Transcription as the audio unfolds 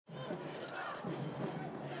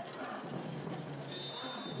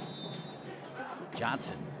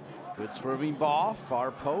Johnson, good swerving ball,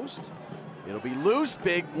 far post. It'll be loose,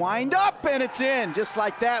 big wind up, and it's in. Just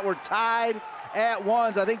like that, we're tied at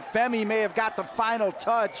ones. I think Femi may have got the final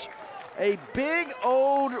touch. A big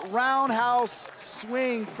old roundhouse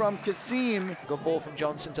swing from Kasim. Good ball from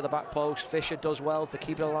Johnson to the back post. Fisher does well to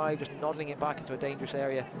keep it alive, just nodding it back into a dangerous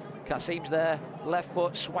area. Kasim's there, left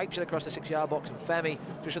foot, swipes it across the 6-yard box, and Femi,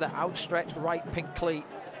 just with that outstretched right pink cleat,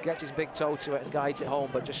 gets his big toe to it and guides it home.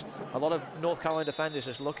 But just a lot of North Carolina defenders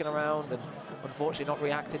just looking around and unfortunately not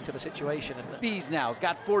reacting to the situation. And Bees now has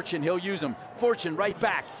got Fortune, he'll use him. Fortune right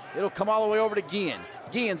back. It'll come all the way over to Guillen.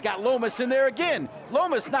 Guillen's got Lomas in there again.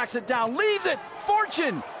 Lomas knocks it down, leaves it.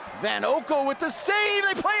 Fortune. Van Oekel with the save.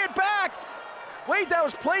 They play it back. Wait, that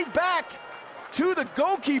was played back to the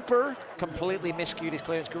goalkeeper. Completely miscued his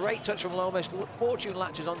clearance. Great touch from Lomas. Fortune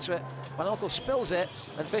latches onto it. Van Oekel spills it,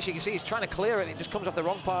 and Fisher, you can see he's trying to clear it, and it just comes off the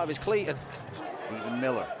wrong part of his cleat. And Stephen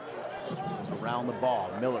Miller around the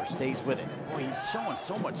ball. Miller stays with it. Boy, he's showing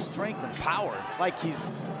so much strength and power. It's like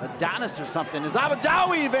he's Adonis or something. Is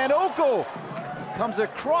Abadawi. Van Oekel comes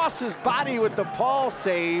across his body with the Paul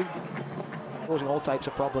save. Causing all types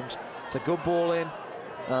of problems. It's a good ball in.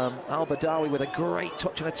 Al-Badawi with a great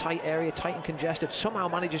touch in a tight area, tight and congested. Somehow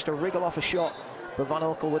manages to wriggle off a shot, but Van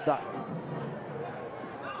Oekel with that.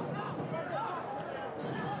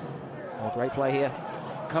 Oh, great play here.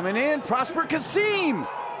 Coming in, Prosper Kasim.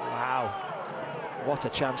 Wow. What a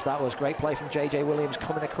chance that was. Great play from J.J. Williams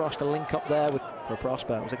coming across to link up there for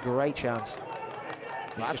Prosper. It was a great chance.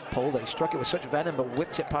 He just pulled it. He struck it with such venom, but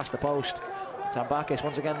whipped it past the post. Tambakis,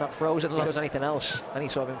 once again, not frozen. If there's anything else, any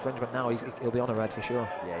sort of infringement now, he'll be on a red for sure.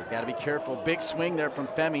 Yeah, he's got to be careful. Big swing there from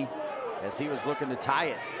Femi as he was looking to tie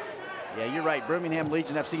it. Yeah, you're right. Birmingham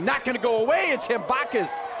Legion FC not going to go away. It's Tambakis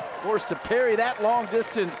forced to parry that long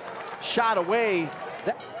distance shot away.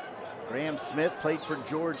 Graham Smith played for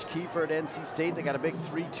George Kiefer at NC State. They got a big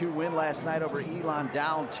 3-2 win last night over Elon,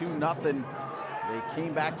 down 2-0. They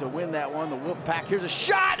came back to win that one. The Wolfpack, here's a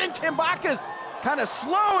shot, and Tambakis kind of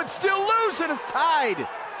slow. It's still loose, and it's tied.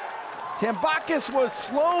 Tambakis was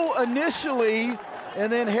slow initially,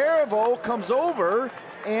 and then Haribo comes over,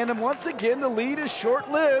 and once again the lead is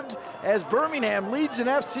short-lived as Birmingham Legion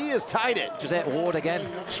FC has tied it. Josette Ward again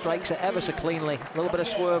strikes it ever so cleanly. A little bit of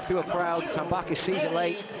swerve through a crowd. Tambakis sees it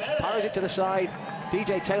late, parries it to the side.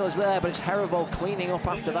 DJ Taylor's there, but it's Haribo cleaning up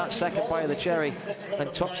after that second bite of the cherry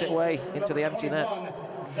and tucks it away into the empty net.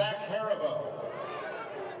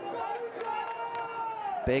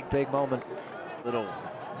 Big, big moment. Little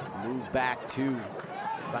move back to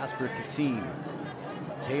Prosper Kasim.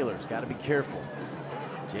 Taylor's got to be careful.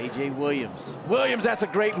 J.J. Williams. Williams, that's a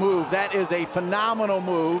great move. That is a phenomenal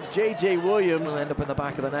move. J.J. Williams. Will end up in the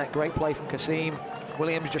back of the net. Great play from Kasim.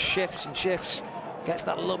 Williams just shifts and shifts. Gets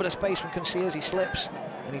that little bit of space from Concierge as he slips,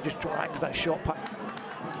 and he just drags that shot back.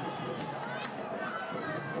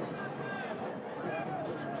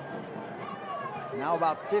 Now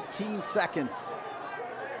about 15 seconds.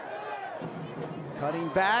 Cutting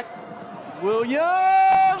back.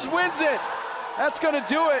 Williams wins it. That's going to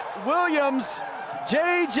do it. Williams,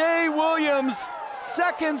 J.J. Williams,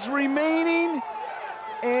 seconds remaining,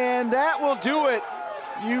 and that will do it.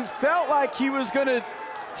 You felt like he was going to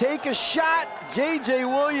take a shot. J.J.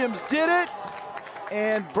 Williams did it,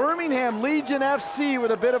 and Birmingham Legion FC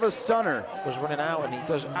with a bit of a stunner. Was running out, and he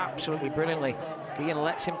does absolutely brilliantly. Guillen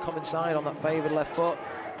lets him come inside on that favoured left foot.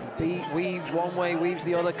 He weaves one way, weaves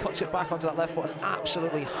the other, cuts it back onto that left foot, and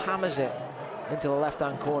absolutely hammers it into the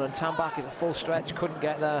left-hand corner. And Tambak is a full stretch, couldn't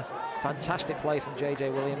get there. Fantastic play from J.J.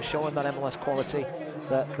 Williams, showing that MLS quality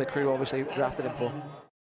that the crew obviously drafted him for.